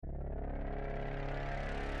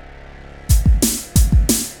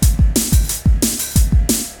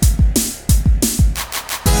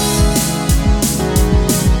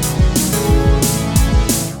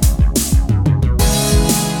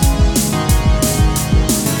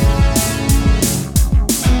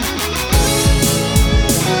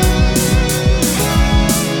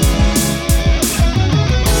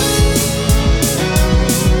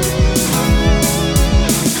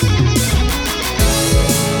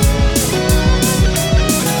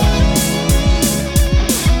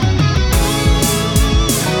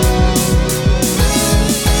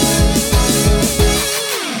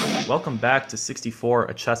back to 64,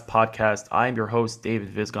 a chess podcast. I am your host,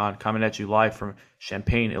 David Vizgon, coming at you live from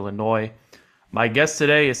Champaign, Illinois. My guest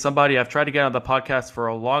today is somebody I've tried to get on the podcast for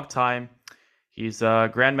a long time. He's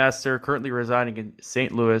a grandmaster, currently residing in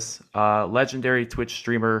St. Louis, legendary Twitch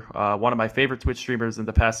streamer, one of my favorite Twitch streamers in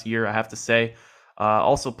the past year, I have to say.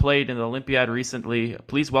 Also played in the Olympiad recently.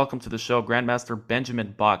 Please welcome to the show, Grandmaster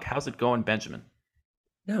Benjamin Bach. How's it going, Benjamin?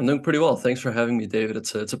 Yeah, I'm doing pretty well. Thanks for having me, David.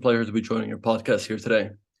 It's a pleasure to be joining your podcast here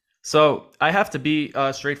today. So I have to be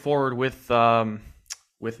straightforward with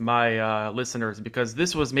my listeners because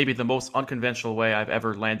this was maybe the most unconventional way I've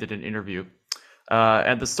ever landed an interview.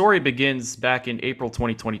 And the story begins back in April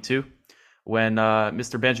 2022 when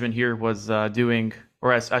Mr. Benjamin here was doing,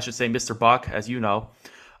 or as I should say, Mr. Bach, as you know.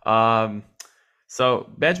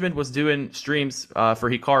 So Benjamin was doing streams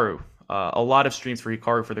for Hikaru, a lot of streams for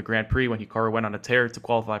Hikaru for the Grand Prix when Hikaru went on a tear to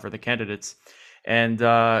qualify for the candidates. And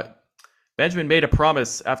Benjamin made a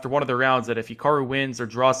promise after one of the rounds that if Hikaru wins or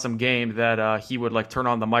draws some game that he would turn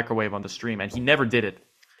on the microwave on the stream, and he never did it.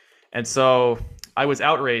 And so I was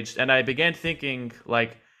outraged, and I began thinking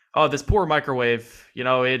oh, this poor microwave,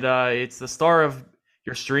 it's the star of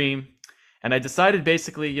your stream. And I decided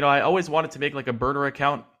basically, I always wanted to make a burner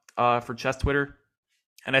account for chess Twitter.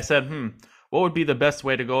 And I said, what would be the best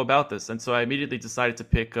way to go about this? And so I immediately decided to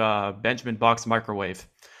pick Benjamin Bach's microwave,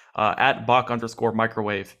 at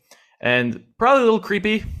Bach_microwave. And probably a little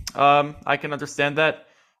creepy. I can understand that.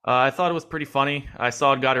 I thought it was pretty funny. I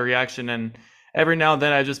saw it got a reaction, and every now and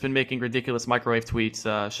then I've just been making ridiculous microwave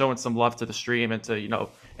tweets, showing some love to the stream and to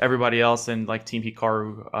everybody else in Team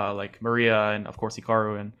Hikaru, like Maria and of course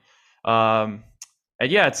Hikaru. And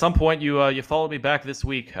yeah, at some point you followed me back this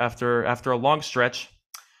week after a long stretch.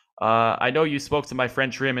 I know you spoke to my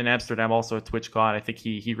friend Trim in Amsterdam, also at TwitchCon. I think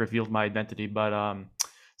he revealed my identity, but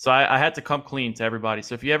so I had to come clean to everybody.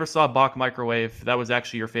 So if you ever saw Bach Microwave, that was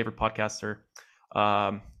actually your favorite podcaster,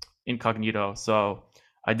 incognito. So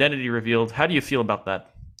identity revealed. How do you feel about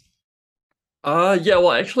that? Yeah, well,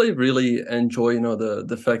 I actually really enjoy,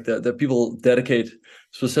 the fact that people dedicate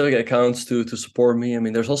specific accounts to support me. I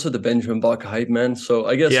mean, there's also the Benjamin Bach hype man. So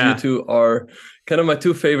I guess you Yeah, two are kind of my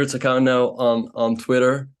two favorites account now on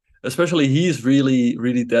Twitter. Especially he's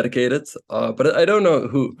really dedicated. But I don't know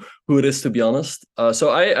who it is, to be honest.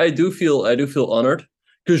 So I do feel honored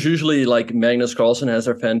because usually Magnus Carlsen has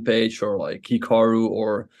their fan page, or Hikaru,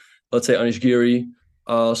 or let's say Anish Giri.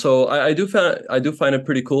 So I do find it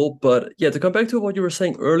pretty cool. But yeah, to come back to what you were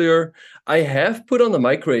saying earlier, I have put on the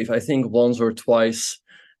microwave, I think once or twice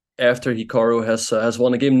after Hikaru has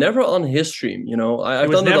won a game. Never on his stream, it I've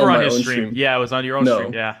was done it never on on my his own stream. stream. Yeah, it was on your own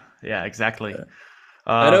stream. No. Yeah, yeah, exactly.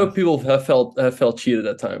 I know Um, people have felt cheated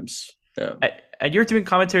at times. Yeah. and you're doing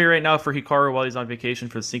commentary right now for Hikaru while he's on vacation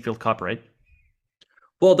for the Sinkfield Cup, right?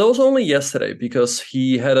 Well, that was only yesterday because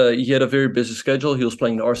he had a very busy schedule. He was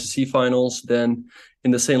playing the RCC finals, then in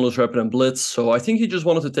the St. Louis Rapid and Blitz. So I think he just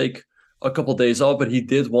wanted to take a couple days off, but he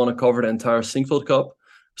did want to cover the entire Sinkfield Cup.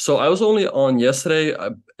 So I was only on yesterday,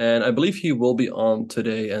 and I believe he will be on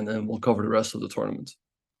today, and then we'll cover the rest of the tournament.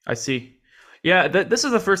 I see. Yeah, this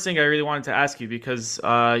is the first thing I really wanted to ask you because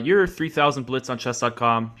you're 3,000 Blitz on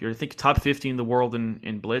chess.com. You're, I think, top 50 in the world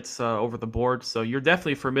in Blitz over the board. So you're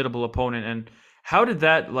definitely a formidable opponent. And how did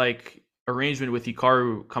that arrangement with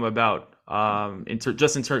Hikaru come about?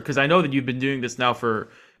 Just in turn, because I know that you've been doing this now for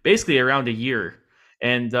basically around a year,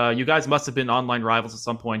 and you guys must have been online rivals at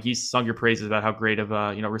some point. He's sung your praises about how great of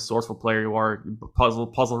a resourceful player you are,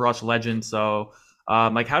 puzzle rush legend. So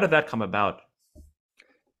how did that come about?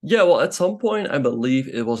 Yeah, well, at some point, I believe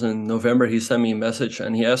it was in November, he sent me a message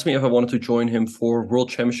and he asked me if I wanted to join him for World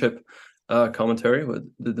Championship commentary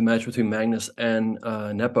with the match between Magnus and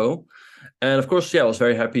Nepo. And of course, yeah, I was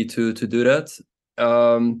very happy to do that.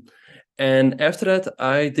 Um, and after that,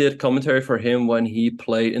 I did commentary for him when he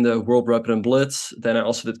played in the World Rapid and Blitz. Then I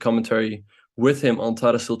also did commentary with him on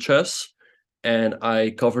Tata Steel Chess, and I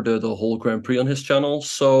covered the whole Grand Prix on his channel.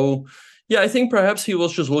 So yeah, I think perhaps he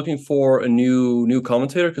was just looking for a new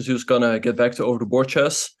commentator because he was gonna get back to over the board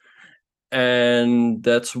chess, and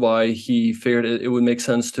that's why he figured it would make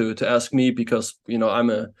sense to ask me because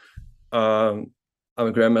um, I'm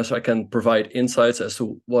a grandmaster. I can provide insights as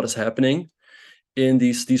to what is happening in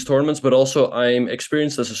these tournaments, but also I'm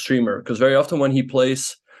experienced as a streamer because very often when he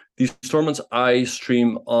plays these tournaments, I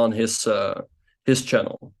stream on his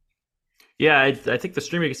channel. Yeah, I think the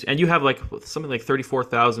streaming and you have something like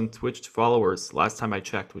 34,000 Twitch followers last time I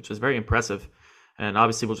checked, which is very impressive, and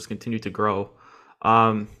obviously will just continue to grow.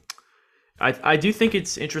 Um, I do think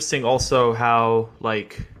it's interesting also how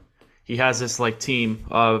he has this team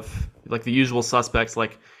of the usual suspects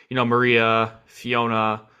Maria,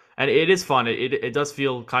 Fiona, And it is fun. It does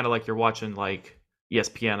feel kind of like you're watching like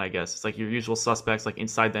ESPN, I guess. It's like your usual suspects, like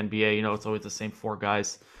inside the NBA. You know, it's always the same four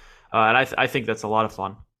guys, and I think that's a lot of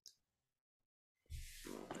fun.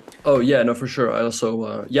 Oh yeah, no, for sure. I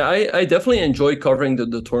also yeah, I definitely enjoy covering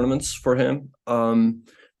the tournaments for him.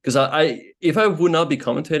 Because I if I would not be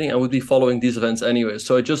commentating, I would be following these events anyway.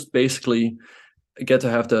 So I just basically get to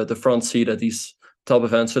have the front seat at these top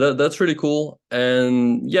events. So that's really cool.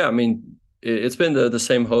 And yeah, I mean, it's been the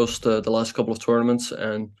same host the last couple of tournaments,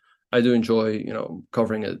 and I do enjoy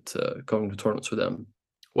covering it, covering the tournaments with them.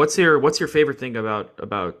 What's your favorite thing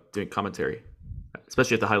about doing commentary,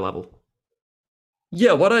 especially at the high level?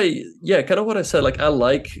 Yeah, kind of what I said. Like I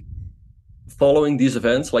like following these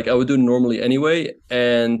events, like I would do normally anyway,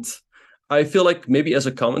 and I feel like maybe as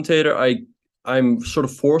a commentator, I'm sort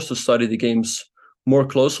of forced to study the games more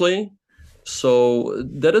closely. So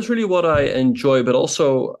that is really what I enjoy. But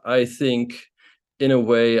also, I think in a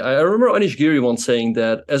way, I remember Anish Giri once saying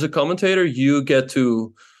that as a commentator, you get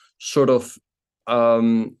to sort of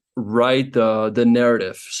write the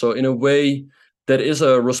narrative. So in a way, that is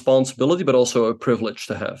a responsibility, but also a privilege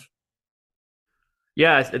to have.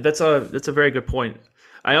 Yeah, that's a very good point.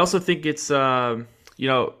 I also think it's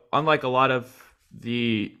unlike a lot of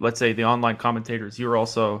the, let's say, the online commentators, you were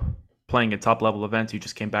also playing at top level events. You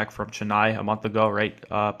just came back from Chennai a month ago, right?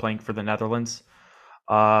 Playing for the Netherlands.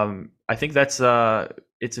 I think it's a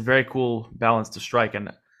very cool balance to strike.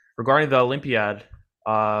 And regarding the Olympiad,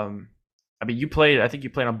 I mean, I think you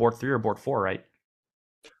played on board 3 or board 4, right?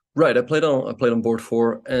 Right, I played on board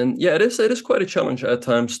 4, and yeah, it is quite a challenge at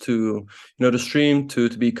times to stream, to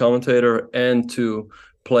be a commentator, and to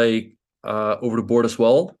play over the board as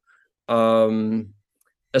well. Um,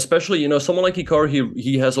 Especially someone like Hikaru,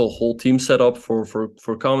 he has a whole team set up for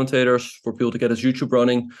commentators, for people to get his YouTube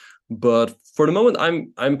running. But for the moment,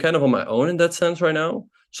 I'm kind of on my own in that sense right now.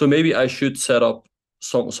 So maybe I should set up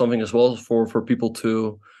something as well for people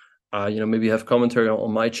to maybe have commentary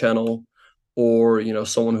on my channel, or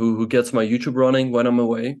someone who gets my YouTube running when I'm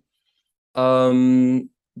away. Um,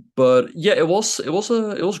 but yeah, it was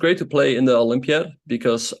great to play in the Olympiad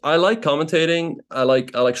because I like commentating, I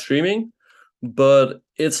like streaming, but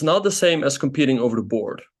it's not the same as competing over the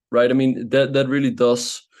board, right? I mean, that really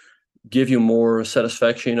does give you more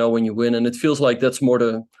satisfaction, when you win, and it feels like that's more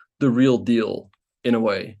the real deal in a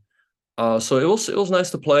way. So it was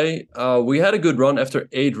nice to play. We had a good run after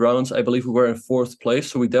 8 rounds. I believe we were in fourth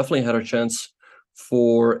place, so we definitely had our chance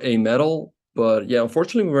for a medal. But yeah,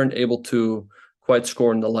 unfortunately, we weren't able to quite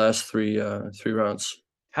score in the last three rounds.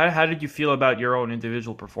 How did you feel about your own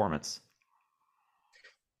individual performance?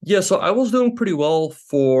 Yeah, so I was doing pretty well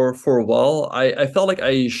for a while. I felt like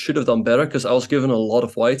I should have done better because I was given a lot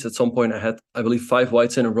of whites. At some point, I had, I believe, 5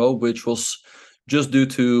 whites in a row, which was just due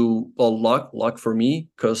to, well, luck for me,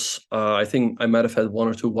 because I think I might have had 1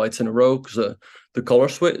 or 2 whites in a row because the color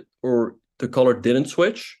switch, or the color didn't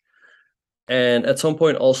switch. And at some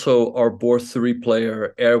point, also our board 3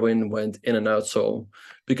 player Erwin went in and out. So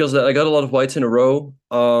because I got a lot of whites in a row,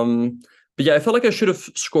 but yeah, I felt like I should have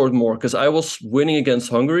scored more because I was winning against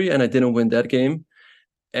Hungary and I didn't win that game,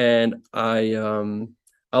 and I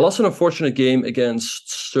lost an unfortunate game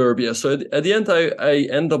against Serbia. So at the end, I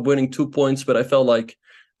ended up winning 2 points, but I felt like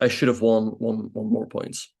I should have won more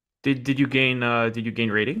points. Did you gain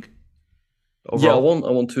rating Yeah, I overall? won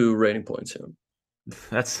I won 2 rating points.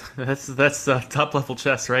 That's top level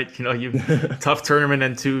chess, right? You Yeah. tough tournament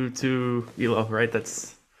and two elo, right?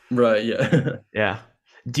 That's Right. Yeah. yeah.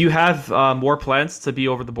 Do you have more plans to be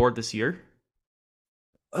over the board this year?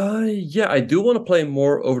 Yeah, I do want to play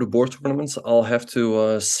more over the board tournaments. I'll have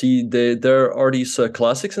to see. There are these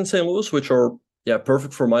classics in St. Louis, which are, yeah,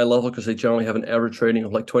 perfect for my level because they generally have an average rating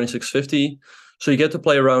of like 2650. So you get to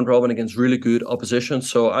play a round robin against really good opposition.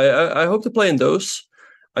 So I hope to play in those.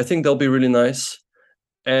 I think they'll be really nice.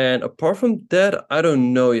 And apart from that, I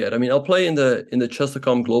don't know yet. I mean, I'll play in the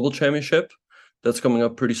Chess.com Global Championship. That's coming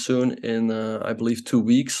up pretty soon in I believe 2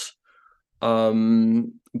 weeks.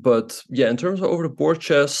 But yeah, in terms of over the board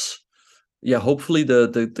chess, yeah, hopefully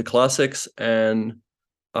the classics, and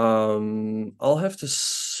I'll have to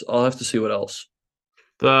see what else.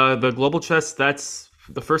 The global chess, that's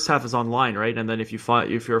the first half is online, right? And then if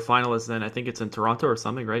you're a finalist, then I think it's in Toronto or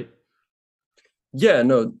something, right? Yeah,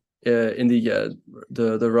 no, in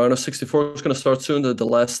the round of 64 is going to start soon. The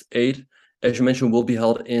last 8, as you mentioned, will be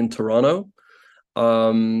held in Toronto.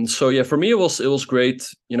 So yeah, for me it was great,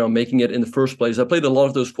 making it in the first place. I played a lot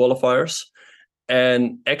of those qualifiers,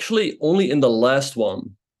 and actually only in the last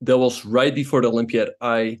one, that was right before the Olympiad,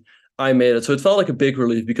 I made it. So it felt like a big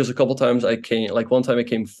relief because a couple times I came, like one time I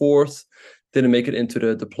came fourth, didn't make it into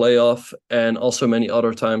the playoff, and also many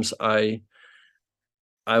other times I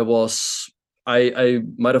was I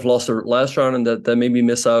might have lost the last round, and that made me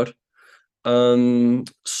miss out.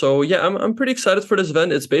 So yeah, I'm pretty excited for this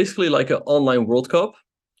event. It's basically like an online World Cup,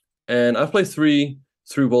 and I've played three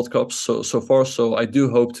World Cups so far. So I do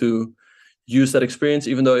hope to use that experience,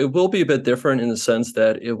 even though it will be a bit different in the sense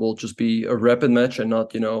that it will just be a rapid match and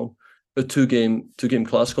not, a two game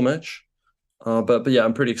classical match. But yeah,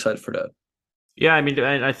 I'm pretty excited for that. Yeah, I mean,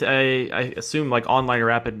 I assume like online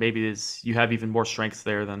rapid maybe is you have even more strengths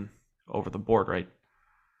there than over the board, right?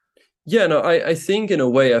 Yeah, no, I think in a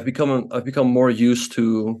way I've become more used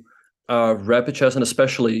to rapid chess, and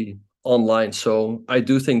especially online. So I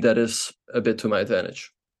do think that is a bit to my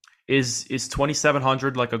advantage. Is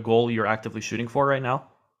 2700 like a goal you're actively shooting for right now?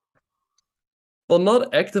 Well,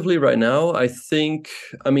 not actively right now. I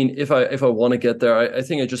mean, if I want to get there, I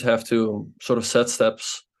think I just have to sort of set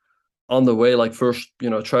steps on the way. Like first,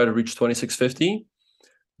 try to reach 2650.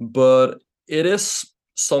 But it is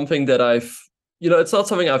something that it's not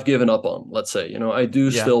something I've given up on, let's say. I do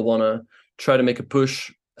Yeah. still want to try to make a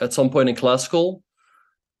push at some point in classical.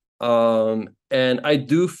 And I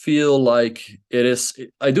do feel like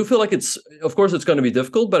it's, of course, it's going to be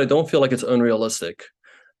difficult, but I don't feel like it's unrealistic.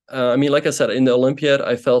 I mean, like I said, in the Olympiad,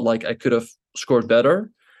 I felt like I could have scored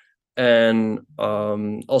better. And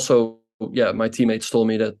also, yeah, my teammates told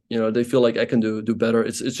me that they feel like I can do better.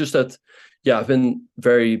 It's just that, yeah, I've been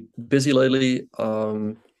very busy lately.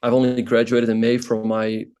 I've only graduated in May from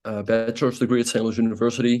my bachelor's degree at St. Louis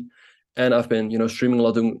University, and I've been streaming a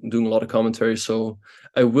lot, doing a lot of commentary. So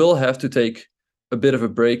I will have to take a bit of a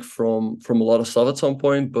break from a lot of stuff at some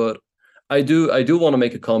point. But I do want to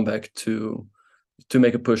make a comeback to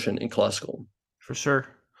make a push in classical. For sure.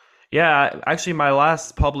 Yeah, actually, my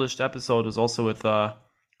last published episode was also with a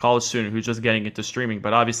college student who's just getting into streaming.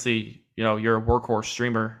 But obviously, you're a workhorse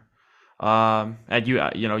streamer, and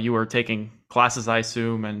you were taking classes, I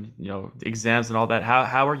assume, and exams and all that.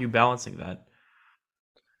 How are you balancing that?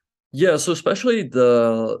 Yeah, so especially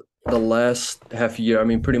the last half year, I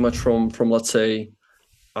mean, pretty much from let's say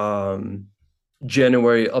um,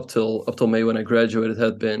 January up till May when I graduated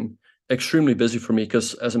had been extremely busy for me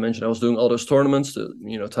because, as I mentioned, I was doing all those tournaments,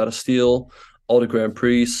 Tata Steel, all the Grand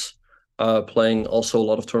Prix, playing also a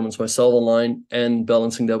lot of tournaments myself online, and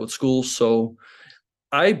balancing that with school. So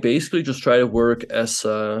I basically just try to work as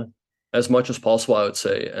much as possible, I would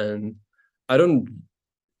say, and I don't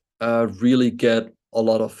really get a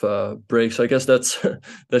lot of breaks. I guess that's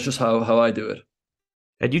that's just how I do it.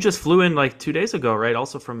 And you just flew in like 2 days ago, right?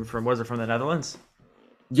 Also from was it from the Netherlands?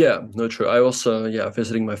 Yeah, no, true. I was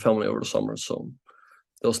visiting my family over the summer, so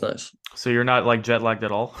that was nice. So you're not like jet lagged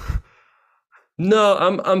at all. No,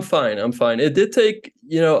 I'm fine. I'm fine. It did take,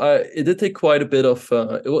 it did take quite a bit of.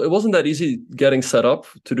 It wasn't that easy getting set up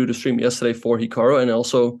to do the stream yesterday for Hikaru, and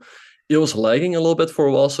also it was lagging a little bit for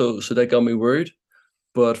a while, so that got me worried.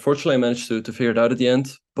 But fortunately, I managed to figure it out at the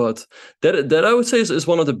end. But that I would say is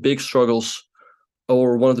one of the big struggles,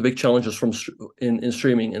 or one of the big challenges in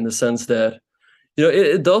streaming, in the sense that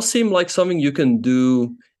it does seem like something you can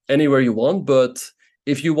do anywhere you want, but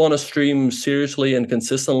if you want to stream seriously and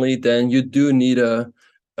consistently, then you do need a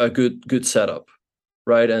good setup,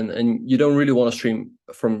 right? And you don't really want to stream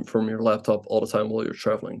from your laptop all the time while you're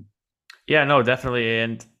traveling. Yeah, no, definitely.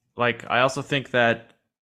 And like I also think that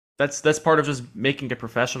that's part of just making it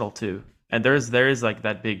professional too. And there is like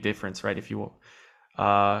that big difference, right? If you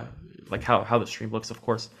uh like how the stream looks, of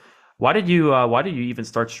course. Why did you even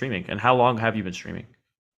start streaming, and how long have you been streaming?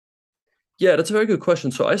 Yeah, that's a very good question.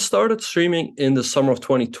 So I started streaming in the summer of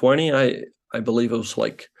 2020. I believe it was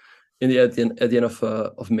like at the end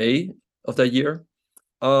of May of that year.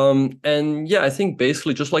 And yeah, I think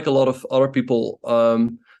basically just like a lot of other people,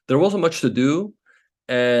 there wasn't much to do,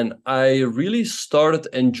 and I really started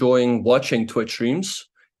enjoying watching Twitch streams,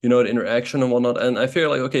 the interaction and whatnot. And I figured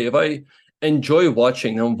like, okay, if I enjoy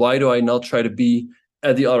watching, then why do I not try to be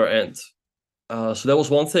at the other end? So that was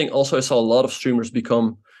one thing. Also, I saw a lot of streamers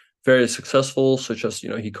become very successful, such as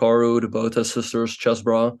Hikaru, the Bota sisters,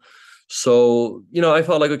 Chessbra. So I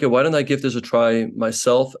felt like, okay, why don't I give this a try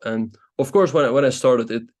myself? And of course, when I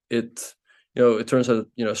started, it turns out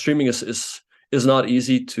streaming is not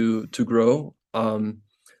easy to grow. But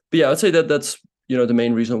yeah, I'd say that's the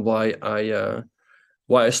main reason why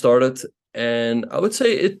I started. And I would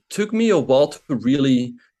say it took me a while to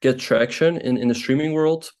really get traction in the streaming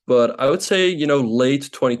world. But I would say, late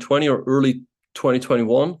 2020 or early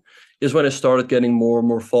 2021 is when I started getting more and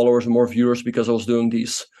more followers and more viewers because I was doing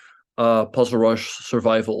these Puzzle Rush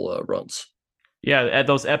survival runs. Yeah, at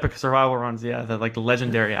those epic survival runs, yeah, like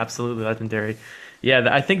legendary, absolutely legendary. Yeah,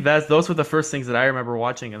 I think that those were the first things that I remember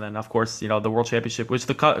watching, and then of course, the World Championship, which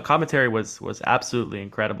the commentary was absolutely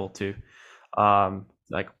incredible too.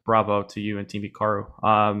 Like bravo to you and Team Hikaru.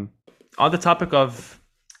 On the topic of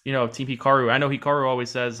Team Hikaru, I know Hikaru always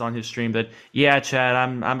says on his stream that, yeah, Chad,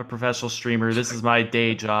 I'm a professional streamer. This is my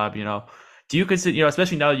day job. Do you consider,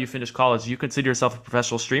 especially now that you finished college, do you consider yourself a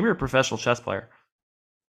professional streamer or a professional chess player?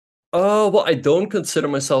 Well, I don't consider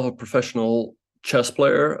myself a professional chess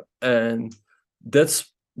player, and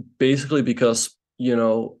that's basically because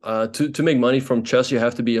to make money from chess, you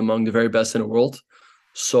have to be among the very best in the world.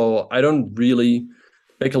 So I don't really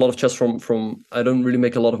make a lot of chess from I don't really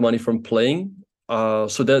make a lot of money from playing.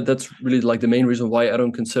 So that's really like the main reason why I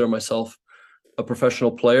don't consider myself a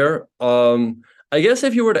professional player. I guess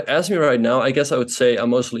if you were to ask me right now, I guess I would say I'm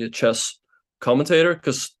mostly a chess commentator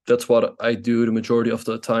because that's what I do the majority of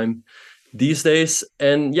the time these days.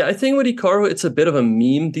 And yeah, I think with Hikaru, it's a bit of a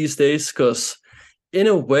meme these days because in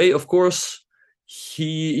a way, of course,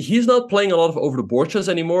 he's not playing a lot of over the board chess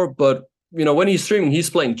anymore, but when he's streaming, he's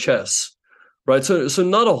playing chess, right? So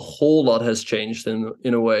not a whole lot has changed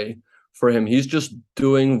in a way for him. He's just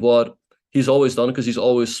doing what he's always done because he's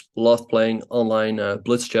always loved playing online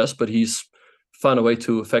blitz chess, but he's found a way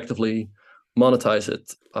to effectively monetize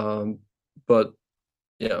it. But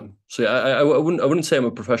yeah, so yeah, I wouldn't say I'm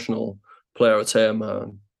a professional player. I would say I'm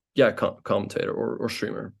a commentator or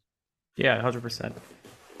streamer. Yeah, 100%.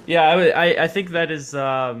 Yeah, I think that is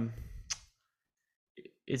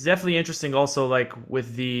it's definitely interesting also, like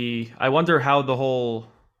with I wonder how the whole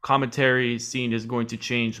commentary scene is going to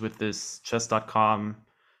change with this chess.com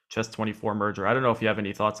chess24 merger. I don't know if you have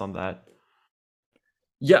any thoughts on that.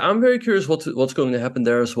 Yeah, I'm very curious what's going to happen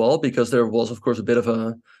there as well, because there was, of course, a bit of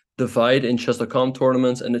a divide in chess.com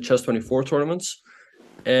tournaments and the chess24 tournaments.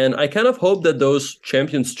 And I kind of hope that those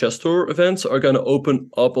Champions Chess Tour events are going to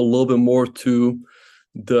open up a little bit more to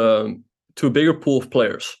a bigger pool of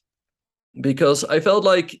players, because I felt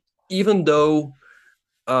like even though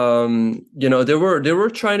they were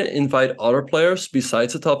trying to invite other players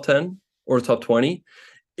besides the top 10 or top 20,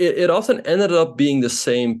 it often ended up being the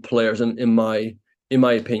same players in my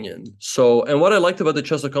opinion. So, and what I liked about the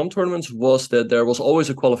chess.com tournaments was that there was always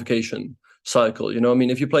a qualification cycle. I mean,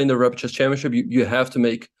 if you play in the Rapid Chess Championship, you have to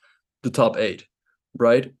make the top 8,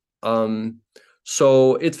 right?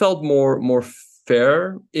 So it felt more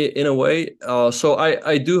fair in a way. So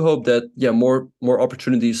I do hope that more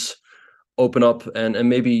opportunities open up, and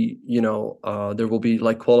maybe there will be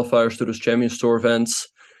like qualifiers to those Champions Tour events.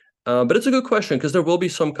 But it's a good question because there will be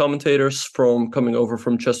some commentators coming over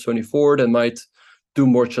from Chess24 that might do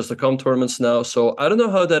more chess.com tournaments now. So I don't know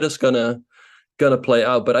how that is gonna play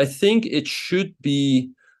out, but I think it should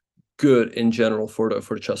be good in general for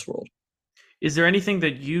the chess world. Is there anything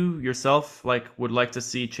that you yourself like would like to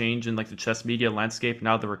see change in like the chess media landscape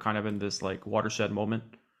now that we're kind of in this like watershed moment?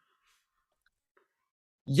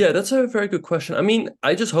 Yeah, that's a very good question. I mean,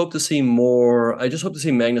 I just hope to see more. I just hope to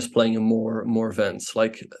see Magnus playing in more events,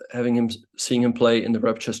 like seeing him play in the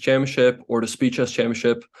Rapid Chess Championship or the Speed Chess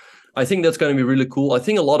Championship. I think that's going to be really cool. I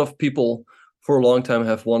think a lot of people for a long time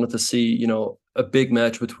have wanted to see, a big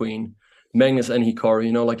match between Magnus and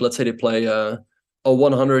Hikaru. Like let's say they play a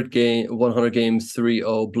 100 game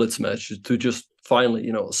 3-0 blitz match to just finally,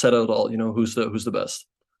 settle it all. Who's the best.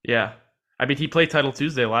 Yeah. I mean, he played Title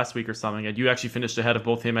Tuesday last week or something, and you actually finished ahead of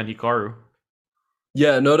both him and Hikaru.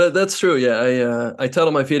 Yeah, no, that's true. Yeah, I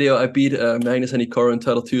titled my video, I beat Magnus and Hikaru in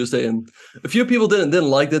Title Tuesday, and a few people didn't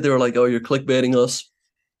like that. They were like, "Oh, you're clickbaiting us."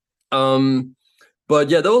 But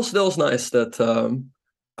yeah, that was nice that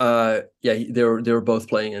they were both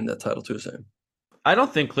playing in that Title Tuesday. I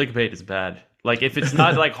don't think clickbait is bad. Like if it's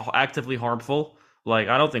not like actively harmful, like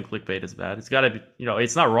I don't think clickbait is bad. It's got to be,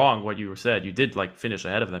 it's not wrong what you said. You did like finish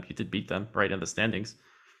ahead of them. You did beat them right in the standings.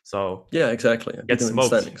 So yeah, exactly. Get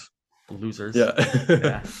smoked, losers. Yeah.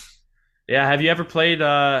 Yeah. Yeah. Have you ever played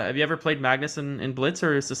Magnus in Blitz,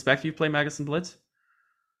 or suspect you play Magnus in Blitz?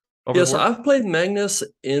 Yes, I've played Magnus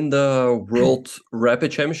in the World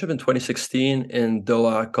Rapid Championship in 2016 in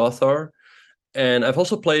Doha, Qatar. And I've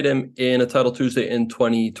also played him in a Title Tuesday in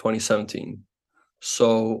 2017.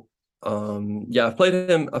 So I've played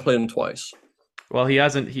him twice. Well, he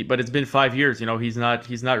hasn't. But it's been 5 years. He's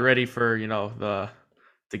not ready for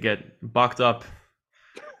to get bucked up.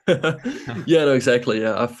 Yeah, no, exactly.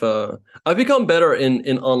 Yeah, I've become better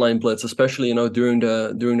in online blitz, especially during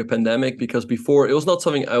the pandemic, because before it was not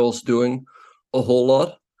something I was doing a whole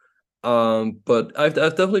lot. But I've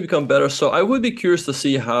definitely become better. So I would be curious to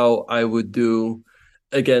see how I would do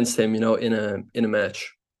against him, in a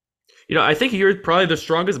match. I think you're probably the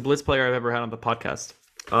strongest blitz player I've ever had on the podcast.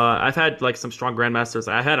 I've had like some strong grandmasters.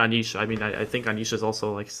 I had Anish. I mean, I think Anish is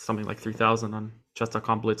also like something like 3,000 on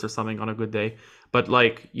chess.com Blitz or something on a good day. But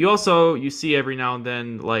like you see every now and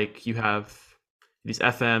then like you have these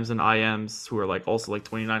FMs and IMs who are like also like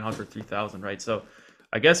 2,900, 3,000, right? So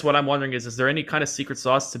I guess what I'm wondering is there any kind of secret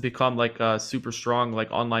sauce to become like a super strong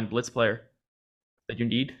like online Blitz player that you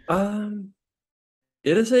need? Um,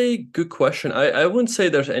 it is a good question. I wouldn't say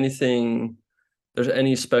there's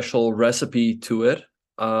any special recipe to it.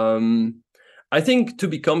 Um, I think to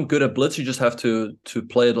become good at Blitz, you just have to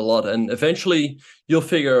play it a lot, and eventually you'll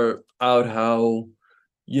figure out how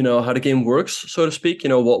the game works, so to speak.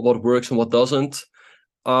 What works and what doesn't.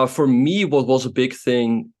 For me, what was a big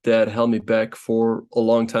thing that held me back for a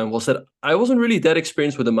long time was that I wasn't really that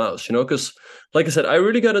experienced with the mouse. Because, like I said, I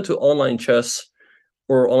really got into online chess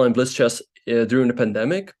or online blitz chess during the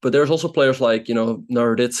pandemic. But there's also players like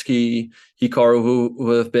Naroditsky, Hikaru,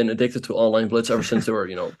 who have been addicted to online blitz ever since they were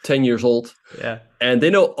 10 years old, Yeah. and they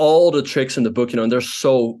know all the tricks in the book. And they're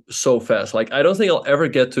so fast. Like I don't think I'll ever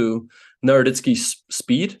get to Naroditsky's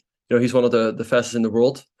speed. He's one of the fastest in the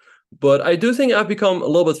world. But I do think I've become a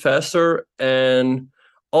little bit faster. And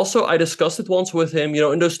also, I discussed it once with him.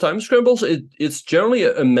 In those time scrambles, it's generally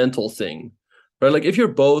a mental thing, right? Like if you're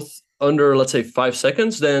both under, let's say, 5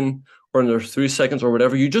 seconds, then or under 3 seconds or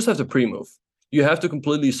whatever, you just have to pre-move. You have to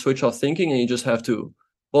completely switch off thinking, and you just have to,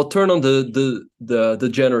 well, turn on the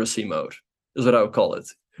degeneracy mode, is what I would call it.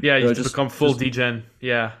 Yeah, you just Just become full degen.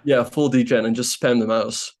 Yeah. yeah, full degen and just spam the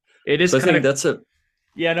mouse. It is So I kind think of that's it.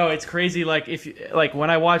 Yeah, no, it's crazy. Like if like when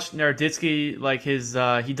I watch Naroditsky, like his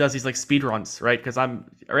he does these like speed runs, right? Because I'm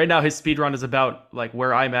right now his speed run is about like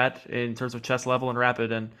where I'm at in terms of chess level and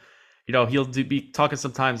rapid, and be talking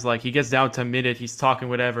sometimes like he gets down to a minute, he's talking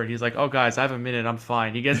whatever, and he's like, oh guys, I have a minute, I'm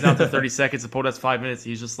fine. He gets down to 30 seconds, the opponent has 5 minutes,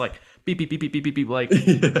 he's just like beep beep beep beep beep beep beep like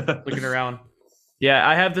Yeah. looking around. Yeah,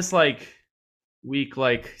 I have this like weak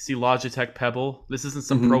like see Logitech Pebble. This isn't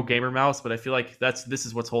some pro Mhm. gamer mouse, but I feel like this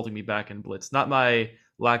is what's holding me back in Blitz. Not my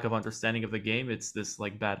lack of understanding of the game. It's this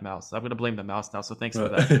like bad mouse. I'm gonna blame the mouse now. So thanks for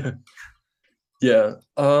that. Right. Yeah.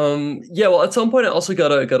 Yeah, well, at some point I also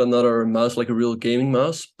got another mouse, like a real gaming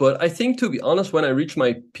mouse. But I think, to be honest, when I reached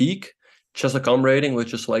my peak Chess.com rating,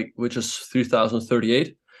 which is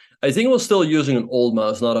 3038, I think I was still using an old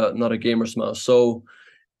mouse, not a gamer's mouse. So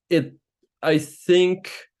it I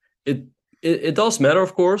think it it does matter,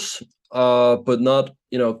 of course, but not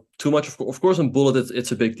too much. Of course, in Bullet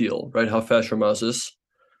it's a big deal, right? How fast your mouse is.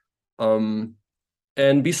 Um,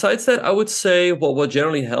 and besides that, I would say what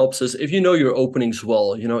generally helps is if you know your openings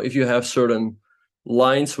well. If you have certain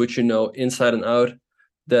lines which you know inside and out,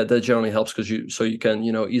 that generally helps because you can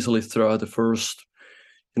easily throw out the first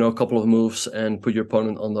couple of moves and put your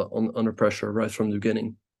opponent under pressure right from the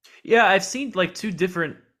beginning. Yeah, I've seen like two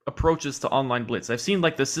different approaches to online Blitz. I've seen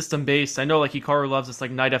like the system based. I know like Hikaru loves this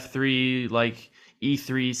like knight f3, like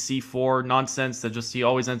e3, c4 nonsense that just he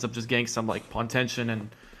always ends up just getting some like pawn tension, and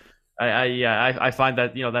I find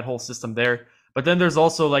that that whole system there. But then there's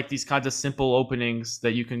also like these kinds of simple openings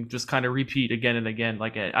that you can just kind of repeat again and again.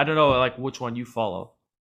 Like I don't know like which one you follow.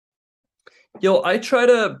 I try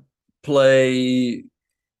to play.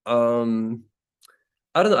 Um,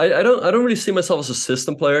 I don't know. I don't really see myself as a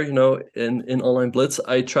system player. In online blitz,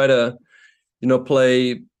 I try to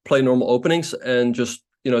play normal openings and just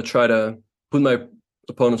try to put my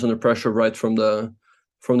opponents under pressure right from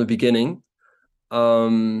the beginning.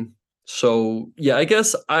 So yeah, I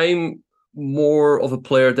guess I'm more of a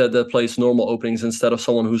player that plays normal openings instead of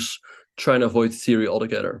someone who's trying to avoid theory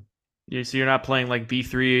altogether. Yeah, so you're not playing like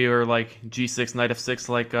b3 or like g6 knight f6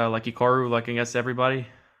 like Hikaru like against everybody.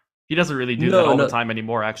 He doesn't really do that No, all the not time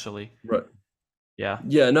anymore, actually. right. Yeah.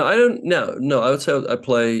 Yeah, no, I don't. No. I would say I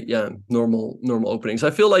play normal openings.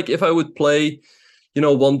 I feel like if I would play,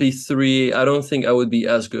 1b3, I don't think I would be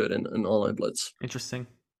as good in online blitz. Interesting.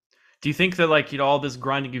 Do you think that like all this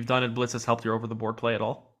grinding you've done in Blitz has helped your over the board play at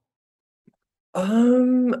all?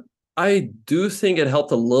 I do think it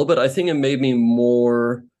helped a little bit. I think it made me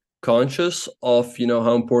more conscious of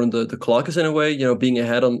how important the clock is in a way. Being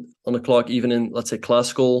ahead on the clock, even in, let's say,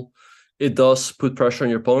 classical, it does put pressure on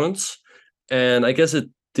your opponents. And I guess it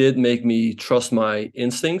did make me trust my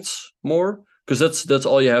instincts more, because that's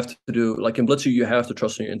all you have to do. Like in Blitz, you have to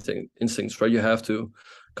trust in your instincts, right? You have to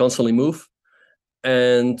constantly move.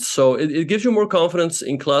 And so it gives you more confidence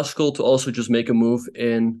in classical to also just make a move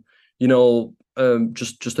in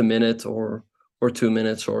just a minute or 2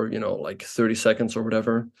 minutes or like 30 seconds or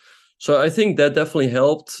whatever. So I think that definitely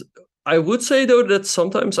helped. I would say though that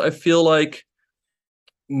sometimes I feel like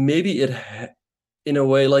maybe in a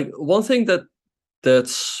way, like one thing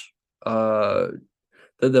that's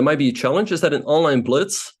that might be a challenge is that in online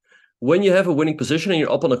blitz, when you have a winning position and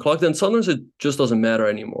you're up on the clock, then sometimes it just doesn't matter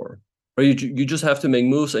anymore. Right? You just have to make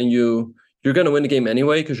moves, and you're gonna win the game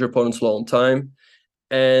anyway because your opponent's low on time,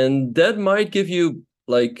 and that might give you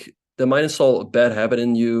like that might install a bad habit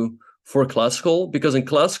in you for classical, because in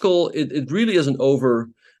classical it really isn't over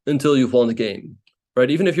until you've won the game, right?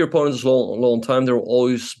 Even if your opponent is low on time, there will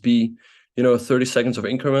always be 30 seconds of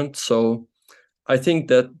increment. So I think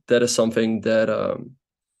that is something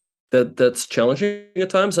that's challenging at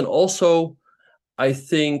times. And also I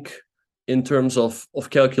think in terms of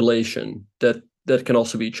calculation, that can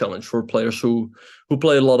also be a challenge for players who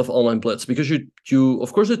play a lot of online blitz, because you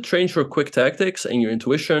of course it trains your quick tactics and your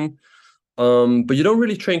intuition, but you don't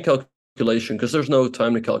really train calculation because there's no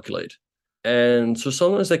time to calculate. And so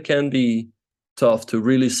sometimes that can be tough to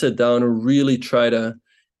really sit down and really try to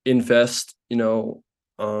invest,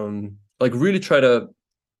 like really try to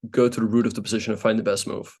go to the root of the position and find the best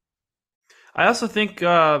move. I also think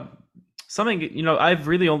something, I've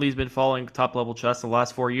really only been following top level chess the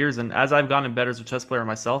last 4 years, and as I've gotten better as a chess player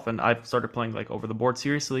myself, and I've started playing like over the board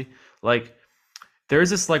seriously, like there's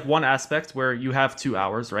this like one aspect where you have 2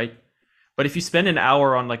 hours, right? But if you spend an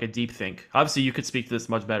hour on like a deep think, obviously you could speak to this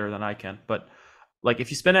much better than I can, but like if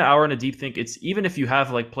you spend an hour on a deep think, it's even if you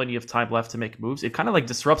have like plenty of time left to make moves, it kind of like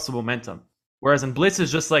disrupts the momentum. Whereas in Blitz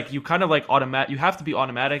is just like you kind of like you have to be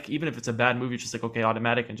automatic, even if it's a bad move, you're just like okay,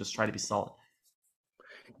 automatic, and just try to be solid.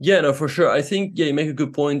 Yeah, no, for sure. I think you make a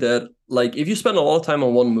good point that like if you spend a lot of time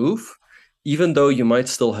on one move, even though you might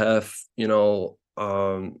still have,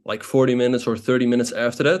 like 40 minutes or 30 minutes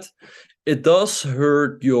after that, it does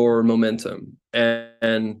hurt your momentum.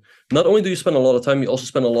 And not only do you spend a lot of time, you also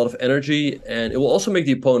spend a lot of energy, and it will also make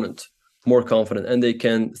the opponent more confident and they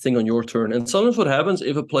can think on your turn. And sometimes what happens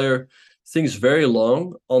if a player thinks very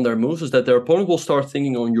long on their moves is that their opponent will start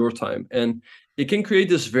thinking on your time. And it can create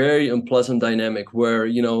this very unpleasant dynamic where,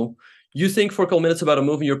 you think for a couple minutes about a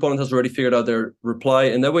move and your opponent has already figured out their reply.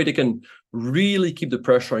 And that way they can really keep the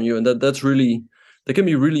pressure on you. And that can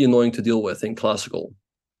be really annoying to deal with in classical.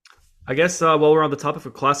 I guess while we're on the topic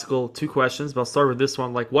of classical, 2 questions, but I'll start with this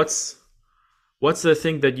one. Like, what's the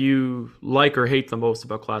thing that you like or hate the most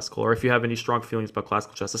about classical, or if you have any strong feelings about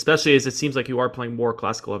classical chess, especially as it seems like you are playing more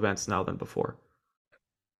classical events now than before?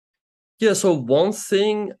 Yeah, so one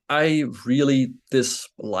thing I really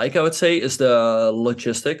dislike, I would say, is the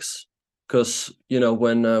logistics. Because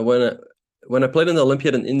when I played in the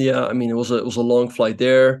Olympiad in India, I mean, it was a long flight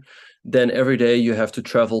there. Then every day you have to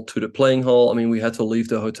travel to the playing hall. I mean, we had to leave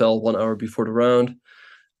the hotel 1 hour before the round.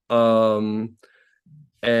 Um,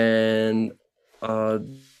 and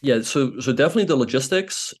yeah, so definitely the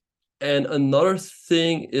logistics. And another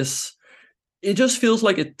thing is it just feels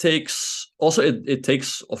like it takes also it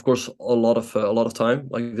takes of course a lot of time.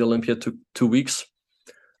 Like the Olympiad took 2 weeks.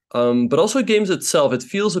 But also games itself, it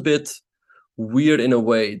feels a bit weird in a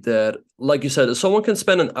way that, like you said, someone can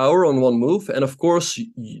spend an hour on one move, and of course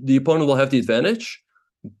the opponent will have the advantage,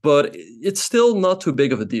 but it's still not too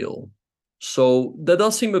big of a deal. So that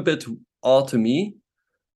does seem a bit odd to me.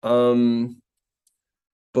 Um,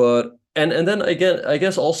 but and then again, I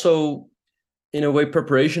guess also in a way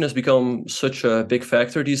preparation has become such a big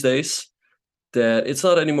factor these days that it's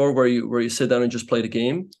not anymore where you sit down and just play the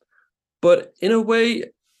game. But in a way,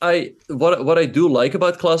 what I do like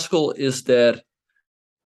about classical is that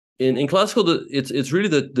in classical it's really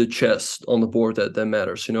the chess on the board that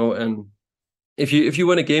matters, and if you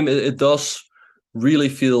win a game, it does really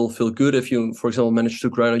feel good if you, for example, manage to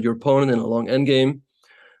grind out your opponent in a long end game.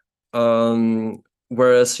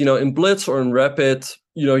 Whereas in Blitz or in Rapid,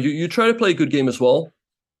 you try to play a good game as well,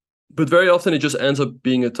 but very often it just ends up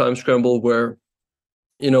being a time scramble where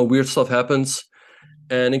weird stuff happens.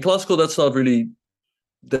 And in classical, that's generally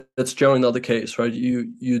not the case, right?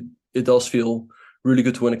 It does feel really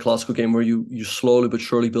good to win a classical game where you slowly but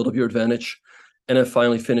surely build up your advantage and then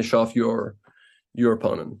finally finish off your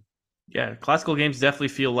opponent. Yeah, classical games definitely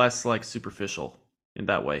feel less like superficial in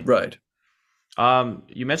that way. Right.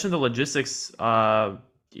 You mentioned the logistics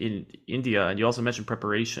in India, and you also mentioned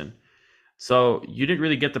preparation. So you didn't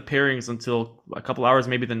really get the pairings until a couple hours,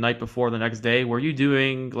 maybe the night before, the next day. Were you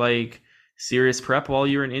doing like serious prep while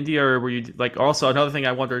you were in India, or were you like also another thing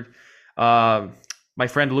I wondered? My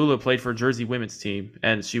friend Lula played for Jersey women's team,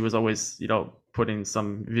 and she was always putting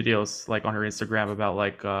some videos like on her Instagram about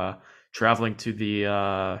like traveling to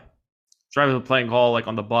the driving to the playing hall like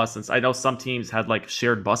on the bus. And I know some teams had like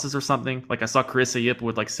shared buses or something. Like I saw Carissa Yip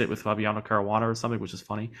would like sit with Fabiano Caruana or something, which is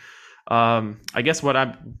funny. I guess why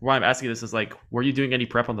I'm asking this is like, were you doing any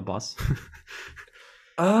prep on the bus?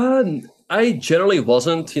 I generally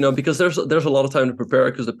wasn't, because there's a lot of time to prepare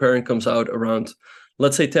because the pairing comes out around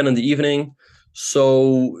let's say 10 in the evening.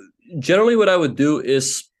 So generally what I would do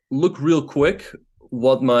is look real quick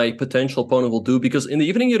what my potential opponent will do, because in the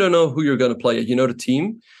evening you don't know who you're going to play. You know the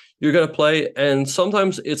team you're going to play, and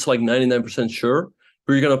sometimes it's like 99% sure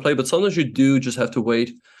who you're going to play, but sometimes you do just have to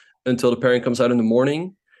wait until the pairing comes out in the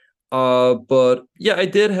morning. But yeah, I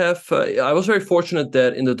did have. I was very fortunate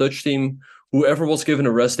that in the Dutch team, whoever was given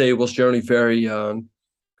a rest day was generally very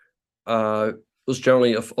was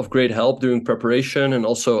generally of great help during preparation. And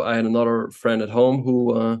also, I had another friend at home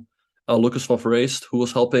who Lucas van Verreest, who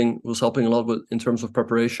was helping a lot with in terms of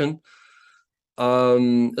preparation.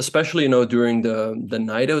 Especially during the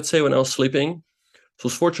night, I would say, when I was sleeping. So I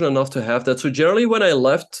was fortunate enough to have that. So generally, when I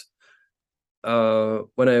left,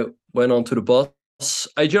 when I went onto the bus,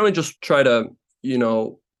 I generally just try to,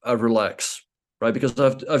 relax, right? Because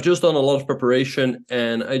I've just done a lot of preparation,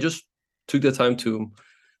 and I just took the time to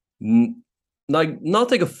not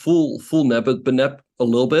take a full nap, but nap a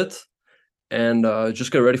little bit, and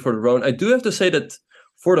just get ready for the round. I do have to say that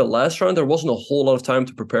for the last round, there wasn't a whole lot of time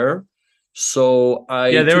to prepare. So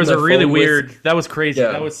Yeah, there was a really weird. That was crazy.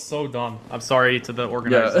 Yeah. That was so dumb. I'm sorry to the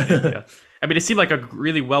organizers. Yeah. I mean, it seemed like a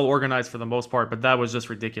really well organized for the most part, but that was just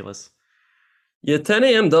ridiculous. Yeah, 10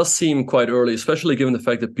 a.m. does seem quite early, especially given the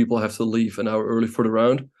fact that people have to leave an hour early for the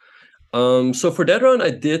round. So for that round, I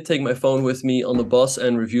did take my phone with me on the bus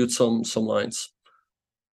and reviewed some lines.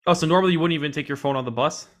 Oh, so normally you wouldn't even take your phone on the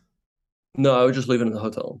bus? No, I would just leave it in the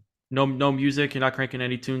hotel. No music. You're not cranking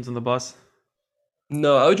any tunes on the bus.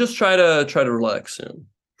 No, I would just try to relax. Yeah.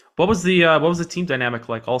 What was the team dynamic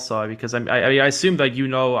like? Also, because I assume that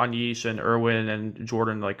Anish and Erwin and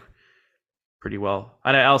Jordan like pretty well.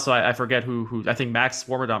 And I forget who I think Max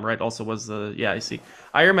Warmerdam, right, also was the I see.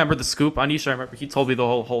 I remember the scoop. Anish, I remember he told me the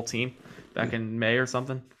whole team back in May or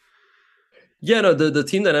something. Yeah, no, the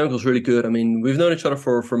team dynamic was really good. I mean, we've known each other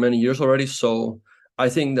for many years already, so I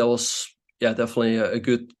think that was definitely a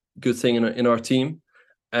good thing in our team.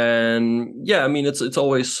 And yeah, I mean, it's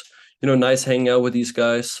always nice hanging out with these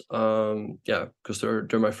guys. Because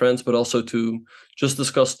they're my friends, but also to just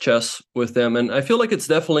discuss chess with them. And I feel like it's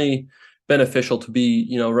definitely beneficial to be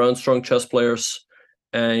around strong chess players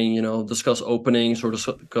and discuss openings or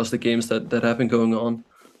discuss the games that have been going on.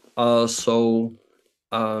 I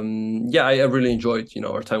really enjoyed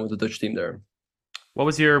our time with the Dutch team there. What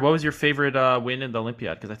was your favorite win in the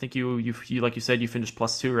Olympiad? Because I think you like you said you finished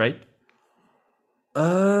 +2, right?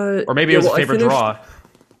 Or maybe it was a favorite draw.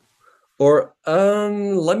 Or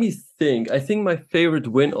let me think. I think my favorite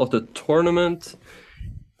win of the tournament,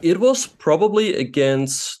 it was probably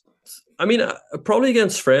against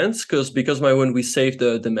France, because when we saved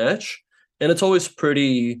the match, and it's always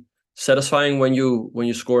pretty satisfying when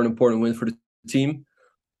you score an important win for the team.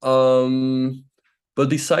 But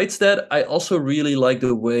besides that, I also really like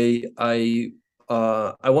the way I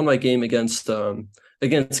won my game against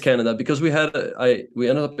Canada, because we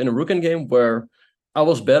ended up in a Rukin game where I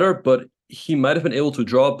was better, but he might have been able to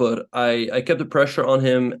draw, but I kept the pressure on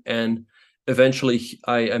him, and eventually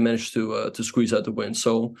I managed to squeeze out the win.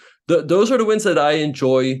 So those are the wins that I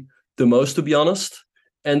enjoy the most, to be honest.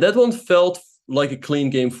 And that one felt like a clean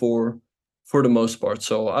game for the most part.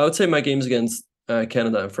 So I would say my games against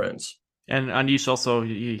Canada and France. And Anish also,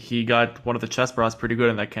 he got one of the chess bras pretty good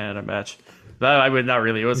in that Canada match. That I would not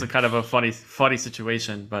really. It was a kind of a funny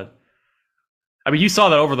situation, but I mean, you saw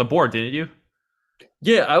that over the board, didn't you?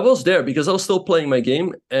 Yeah, I was there because I was still playing my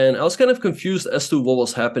game, and I was kind of confused as to what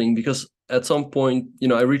was happening, because at some point,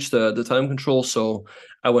 I reached the time control, so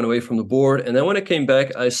I went away from the board, and then when I came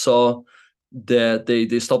back, I saw that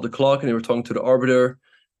they stopped the clock and they were talking to the arbiter,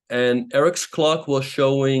 and Eric's clock was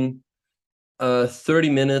showing 30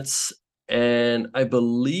 minutes and I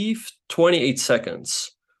believe 28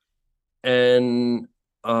 seconds. And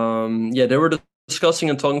they were discussing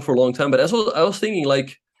and talking for a long time. But as I was thinking,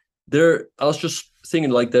 like, there's just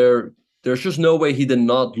no way he did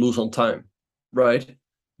not lose on time, right?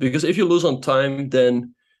 Because if you lose on time,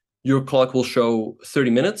 then your clock will show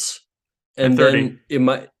 30 minutes, and 30. Then it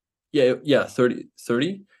might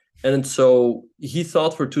 30. And so he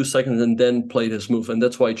thought for 2 seconds and then played his move, and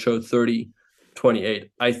that's why it showed 30-28,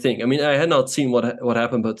 I think. I mean, I had not seen what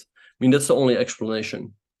happened, but I mean, that's the only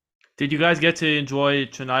explanation. Did you guys get to enjoy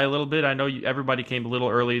Chennai a little bit? I know everybody came a little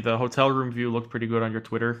early. The hotel room view looked pretty good on your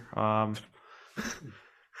Twitter. I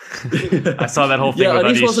saw that whole thing. Yeah, with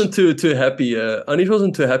Anish wasn't too happy. Anish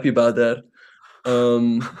wasn't too happy about that.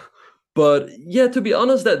 But yeah, to be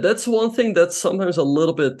honest, that's one thing that's sometimes a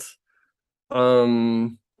little bit. I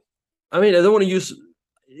mean, I don't want to use.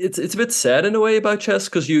 It's a bit sad in a way about chess,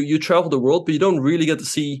 because you travel the world, but you don't really get to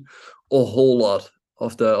see a whole lot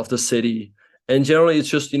of the city And generally,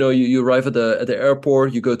 it's just you arrive at the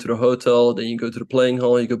airport, you go to the hotel, then you go to the playing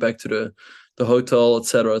hall, you go back to the hotel,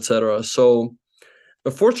 etc., etc. So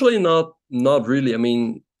unfortunately, not really. I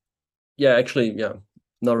mean, yeah, actually, yeah,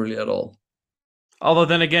 not really at all. Although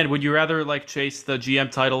then again, would you rather like chase the GM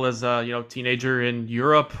title as a teenager in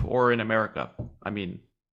Europe or in America? I mean,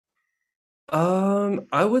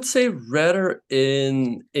 I would say rather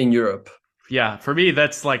in Europe. yeah, for me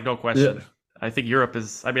that's like no Yeah. question. I think Europe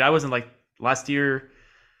is. I mean, I was in like last year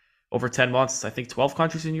over 10 months. I think 12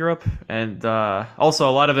 countries in Europe, and also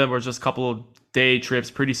a lot of them were just a couple of day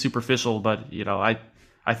trips, pretty superficial. But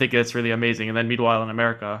I think it's really amazing. And then meanwhile in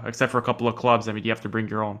America, except for a couple of clubs, I mean, you have to bring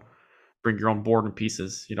your own board and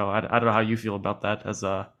pieces. I don't know how you feel about that as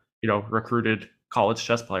a recruited college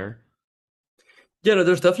chess player. Yeah, no,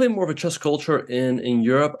 there's definitely more of a chess culture in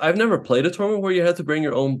Europe. I've never played a tournament where you had to bring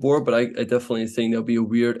your own board, but I definitely think that'll be a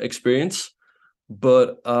weird experience.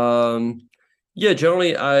 But yeah,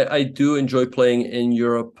 generally I do enjoy playing in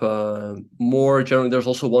Europe more. Generally, there's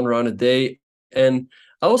also one round a day, and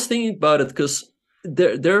I was thinking about it because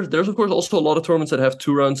there's of course also a lot of tournaments that have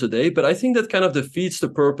 2 rounds a day, but I think that kind of defeats the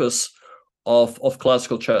purpose of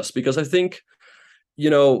classical chess because I think you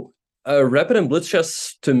know, rapid and blitz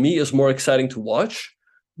chess to me is more exciting to watch.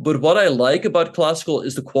 But what I like about classical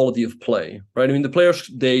is the quality of play, right? I mean, the players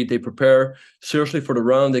they prepare seriously for the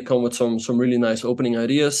round. They come with some really nice opening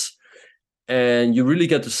ideas, and you really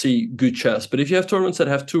get to see good chess. But if you have tournaments that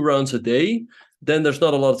have 2 rounds a day, then there's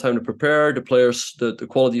not a lot of time to prepare. The players, the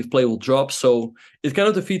quality of play will drop. So it kind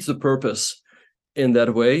of defeats the purpose in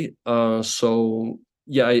that way. So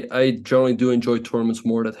yeah, I generally do enjoy tournaments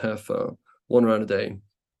more that have 1 round a day.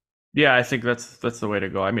 Yeah, I think that's the way to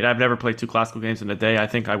go. I mean, I've never played 2 classical games in a day. I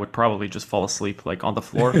think I would probably just fall asleep like on the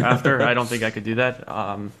floor after. I don't think I could do that.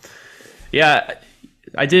 Yeah,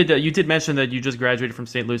 I did. You did mention that you just graduated from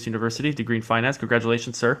St. Louis University, degree in finance.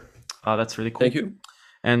 Congratulations, sir. That's really cool. Thank you.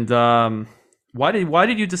 And why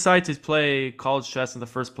did you decide to play college chess in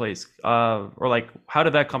the first place? Or like, how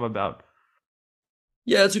did that come about?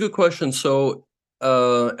 Yeah, it's a good question. So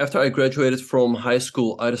after I graduated from high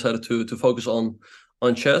school, I decided to focus on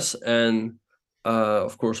chess and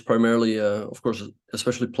of course primarily of course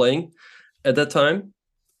especially playing at that time.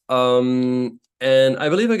 And I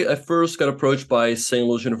believe I first got approached by St.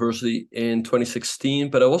 Louis University in 2016,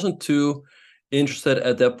 but I wasn't too interested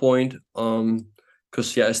at that point.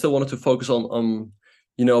 Because yeah, I still wanted to focus on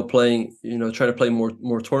playing, trying to play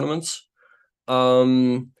more tournaments.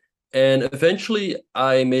 Um, and eventually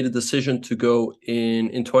I made a decision to go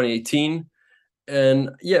in 2018. And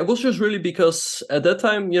yeah, it was just really because at that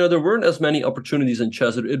time, there weren't as many opportunities in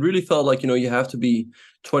chess. It really felt like, you have to be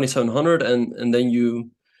 2700 and then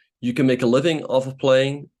you can make a living off of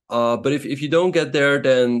playing. But if you don't get there,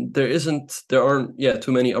 then there aren't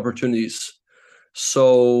too many opportunities.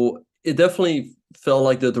 So it definitely felt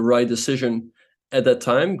like the right decision at that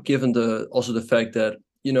time, given the fact that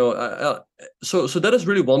so that is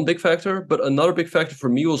really one big factor. But another big factor for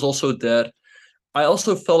me was also that I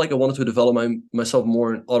also felt like I wanted to develop myself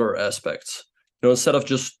more in other aspects. Instead of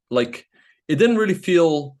just like it didn't really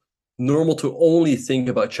feel normal to only think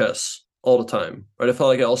about chess all the time, right? I felt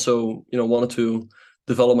like I also wanted to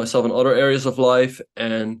develop myself in other areas of life,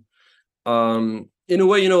 and in a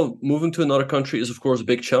way, moving to another country is of course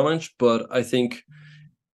a big challenge, but I think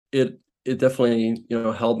it definitely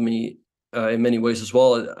helped me in many ways as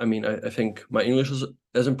well. I mean, I think my English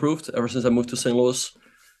has improved ever since I moved to St. Louis,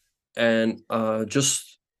 and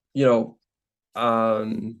just you know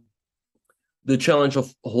um, the challenge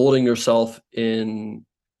of holding yourself in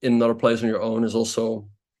another place on your own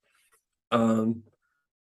um,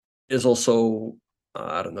 is also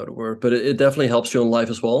I don't know the word, but it definitely helps you in life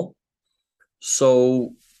as well.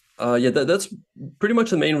 So yeah, that's pretty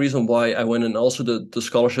much the main reason why I went, and also the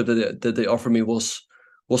scholarship that they offered me was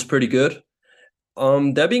pretty good.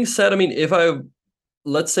 That being said, I mean, if I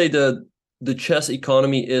let's say the chess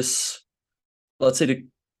economy is let's say the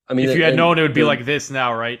I mean If you had and known it would be the like this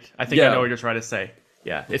now, right? I think I know yeah what you're trying to say.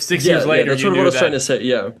 Yeah. If 6 years yeah later that's you sort of what I knew was trying to that, say.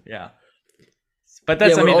 Yeah, yeah. But yeah, I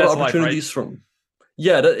with mean, all the that's life, right? opportunities from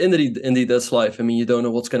indeed that's life. I mean, you don't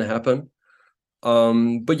know what's going to happen.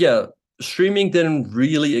 But yeah, streaming didn't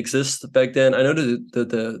really exist back then. I know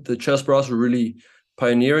that the chess bros were really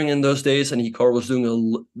pioneering in those days, and Hikaru was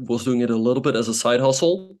doing it a little bit as a side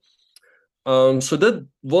hustle. So that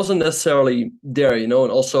wasn't necessarily there, and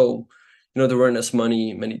also, there weren't as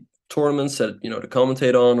many tournaments that to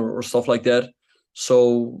commentate on or stuff like that.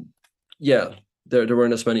 So yeah, there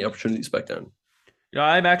weren't as many opportunities back then.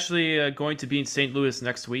 I'm actually going to be in St. Louis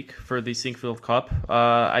next week for the Sinkfield Cup.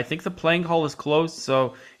 I think the playing hall is closed,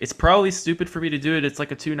 so it's probably stupid for me to do it. It's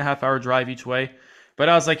like a 2.5 hour drive each way. But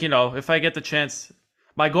I was like, if I get the chance,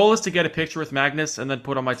 my goal is to get a picture with Magnus and then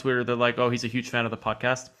put on my Twitter that like, oh, he's a huge fan of the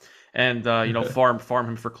podcast, and farm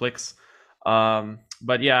him for clicks.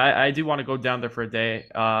 But yeah, I do want to go down there for a day.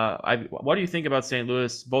 What do you think about St.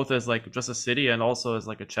 Louis, both as like just a city and also as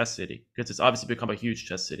like a chess city? Because it's obviously become a huge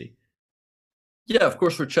chess city. Yeah, of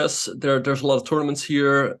course, for chess, there's a lot of tournaments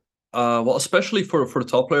here. Well, especially for the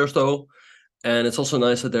top players though, and it's also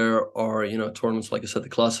nice that there are tournaments like I said, the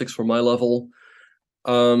classics for my level.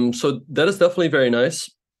 So that is definitely very nice.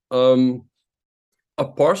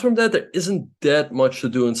 Apart from that, there isn't that much to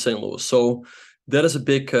do in St. Louis, so that is a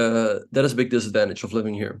big disadvantage of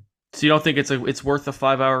living here. So you don't think it's worth a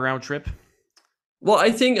 5 hour round trip? Well,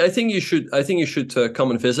 I think you should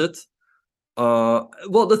come and visit.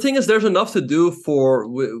 Well, the thing is, there's enough to do for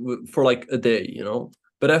like a day,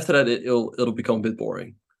 but after that, it'll become a bit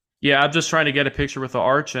boring. Yeah, I'm just trying to get a picture with the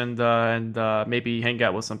arch and maybe hang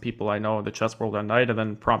out with some people I know in the chess world at night, and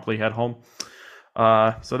then promptly head home.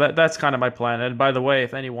 So that's kind of my plan. And by the way,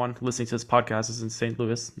 if anyone listening to this podcast is in St.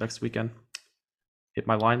 Louis next weekend, hit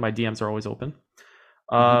my line. My DMs are always open.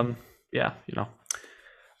 Mhm. Yeah,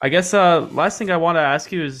 I guess last thing I want to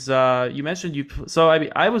ask you is you mentioned you. So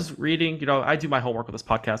I was reading. I do my homework with this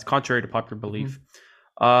podcast, contrary to popular belief.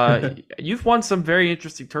 You've won some very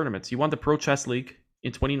interesting tournaments. You won the Pro Chess League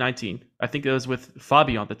in 2019. I think it was with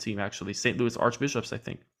Fabi on the team, actually. St. Louis Archbishops, I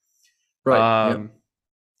think. Right. Yeah.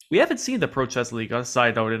 We haven't seen the Pro Chess League on a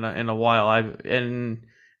side note in a while. And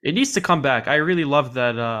it needs to come back. I really love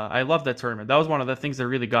that. I love that tournament. That was one of the things that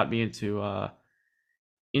really got me into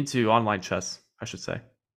online chess, I should say.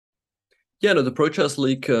 Yeah, no, the Pro Chess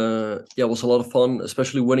League, was a lot of fun,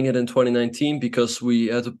 especially winning it in 2019 because we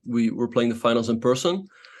were playing the finals in person.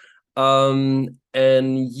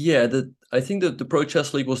 And yeah, I think that the Pro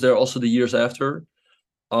Chess League was there also the years after.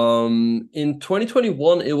 In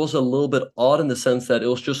 2021, it was a little bit odd in the sense that it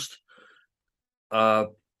was just uh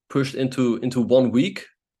pushed into 1 week,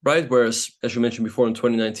 right? Whereas, as you mentioned before, in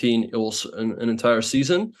 2019, it was an entire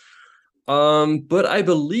season. But I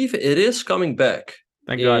believe it is coming back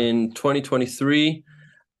Thank God. in 2023.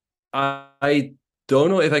 I don't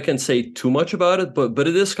know if I can say too much about it, but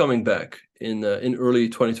it is coming back in early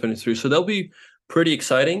 2023. So that'll be pretty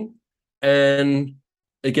exciting. And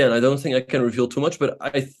again, I don't think I can reveal too much, but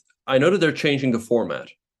I know that they're changing the format,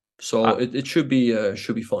 so Uh, it should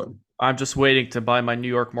be fun. I'm just waiting to buy my New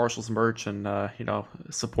York Marshals merch and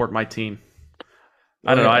support my team.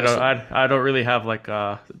 I Oh don't know. yeah, I don't. awesome. I don't really have like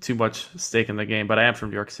too much stake in the game, but I am from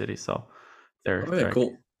New York City, so Oh yeah, they're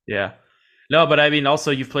cool. yeah. No, but I mean,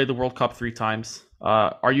 also you've played the World Cup 3 times.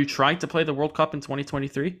 Are you trying to play the World Cup in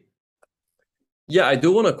 2023? Yeah, I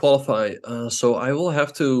do want to qualify. So I will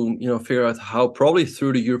have to, figure out how, probably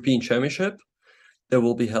through the European Championship that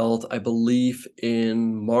will be held, I believe,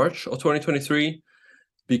 in March of 2023.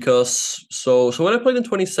 Because so when I played in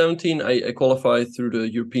 2017, I qualified through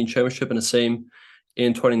the European Championship, and the same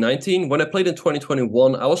in 2019. When I played in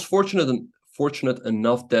 2021, I was fortunate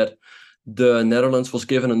enough that the Netherlands was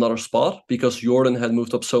given another spot because Jordan had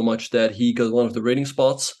moved up so much that he got one of the rating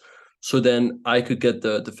spots. So then I could get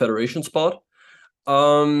the federation spot.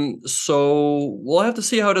 So we'll have to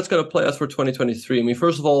see how that's going to play out for 2023. I mean,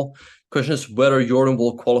 first of all, question is whether Jordan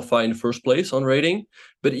will qualify in the first place on rating.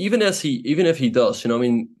 But even if he does, I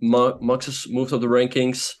mean, Max has moved up the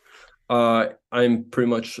rankings. I'm pretty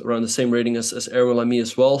much around the same rating as Erwin Lamy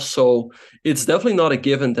as well. So it's definitely not a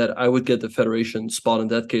given that I would get the federation spot in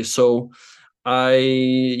that case. So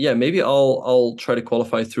maybe I'll try to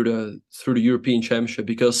qualify through the European Championship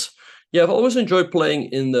because yeah, I've always enjoyed playing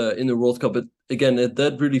in the World Cup. But again,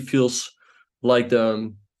 that really feels like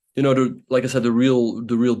like I said, the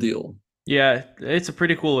real deal. Yeah, it's a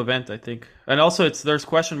pretty cool event, I think. And also, there's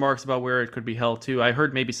question marks about where it could be held too. I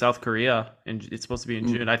heard maybe South Korea, and it's supposed to be in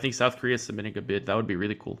Mm. June. I think South Korea is submitting a bid. That would be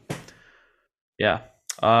really cool. Yeah.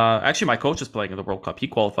 Actually, my coach is playing in the World Cup. He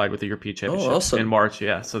qualified with the European Oh, Championship in awesome. March.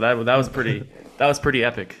 Yeah, so that was pretty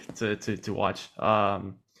epic to watch.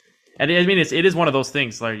 And I mean, it is one of those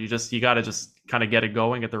things like you gotta just kind of get it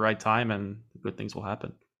going at the right time, and good things will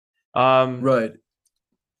happen. Um, Right.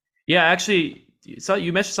 yeah, actually, so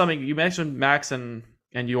you mentioned something. You mentioned Max and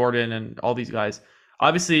Jordan and all these guys.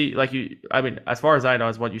 Obviously, I mean, as far as I know,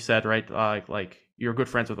 is what you said, right? Like you're good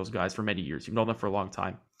friends with those guys for many years. You've known them for a long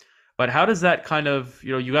time. But how does that kind of,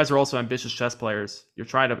 you guys are also ambitious chess players. You're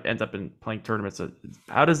trying to end up in playing tournaments. So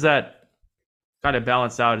how does that kind of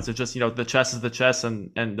balance out? Is it just, the chess is the chess and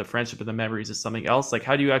the friendship and the memories is something else? Like,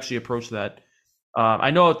 how do you actually approach that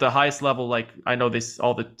I know at the highest level, like I know this,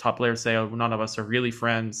 all the top players say, "Oh, none of us are really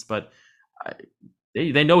friends," but I,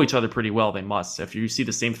 they know each other pretty well. They must. If you see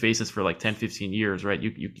the same faces for like 10, 15 years, right?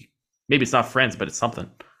 You maybe it's not friends, but it's something.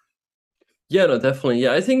 Yeah, no, definitely.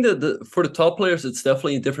 Yeah, I think that for the top players, it's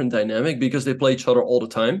definitely a different dynamic because they play each other all the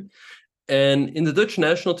time. And in the Dutch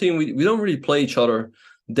national team, we don't really play each other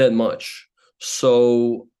that much.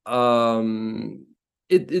 So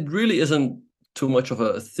it really isn't too much of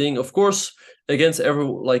a thing. Of course, against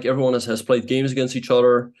everyone has played games against each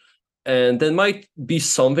other, and there might be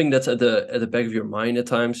something that's at the back of your mind at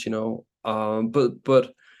times, you know.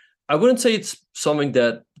 But I wouldn't say it's something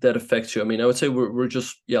that affects you. I mean, I would say we're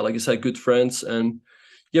just, yeah, like I said, good friends, and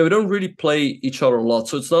yeah, we don't really play each other a lot,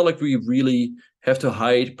 so it's not like we really have to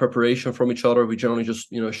hide preparation from each other. We generally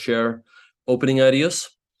just, you know, share opening ideas.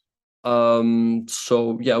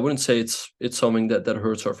 So yeah, I wouldn't say it's something that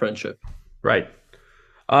hurts our friendship. Right.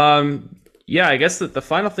 Yeah, I guess the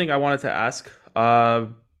final thing I wanted to ask, yeah,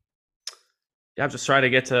 I'm just trying to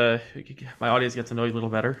get to my audience get to know you a little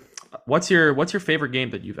better. What's your favorite game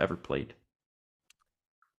that you've ever played?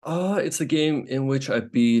 It's a game in which I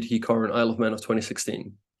beat Hikaru in Isle of Man of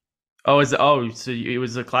 2016. So it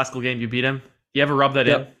was a classical game. You beat him. You ever rub that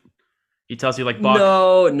in? Yep. He tells you like Bach.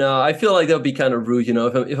 No, I feel like that would be kind of rude, you know,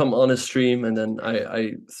 if I'm on a stream and then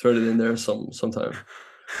I throw it in there sometime.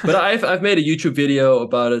 But I've made a YouTube video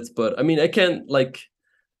about it, but I mean I can't like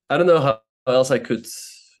I don't know how else I could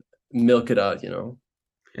milk it out, you know.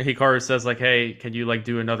 Hikaru says like, "Hey, can you like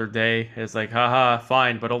do another day?" It's like, "Haha,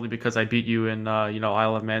 fine, but only because I beat you in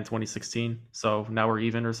Isle of Man 2016. So now we're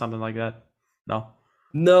even or something like that." No.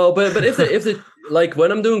 No, but if the like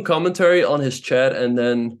when I'm doing commentary on his chat and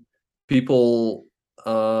then people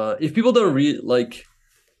if people don't read like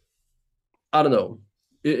I don't know.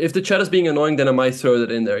 If the chat is being annoying, then I might throw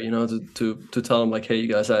that in there, you know, to tell them like, hey, you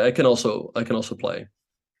guys, I can also play.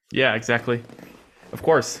 Yeah, exactly. Of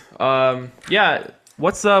course. Yeah.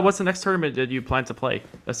 What's the next tournament that you plan to play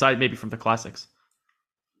aside maybe from the classics?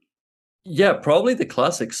 Yeah, probably the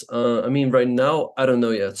classics. I mean, right now I don't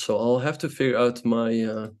know yet, so I'll have to figure out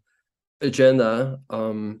my agenda.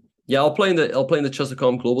 Yeah, I'll play in the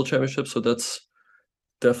Chess.com Global Championship, so that's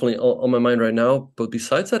definitely on my mind right now. But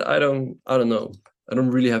besides that, I don't know. I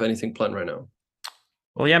don't really have anything planned right now.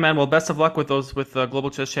 Well, yeah, man. Well, best of luck with those with the Global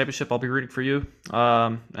Chess Championship. I'll be rooting for you.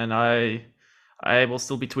 And I will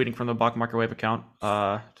still be tweeting from the Bach Microwave account.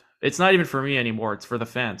 It's not even for me anymore. It's for the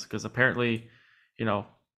fans because apparently, you know,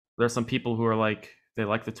 there's some people who are like they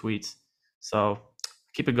like the tweets. So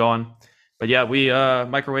keep it going. But yeah, we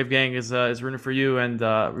Microwave Gang is rooting for you. And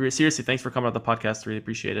seriously, thanks for coming on the podcast. Really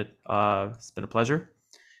appreciate it. It's been a pleasure.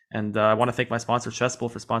 And I want to thank my sponsor, Chesspool,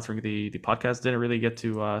 for sponsoring the podcast. Didn't really get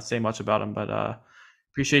to say much about them, but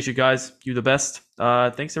appreciate you guys. You the best.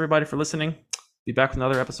 Thanks everybody for listening. Be back with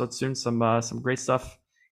another episode soon. Some great stuff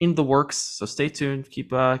in the works. So stay tuned.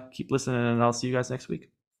 Keep listening, and I'll see you guys next week.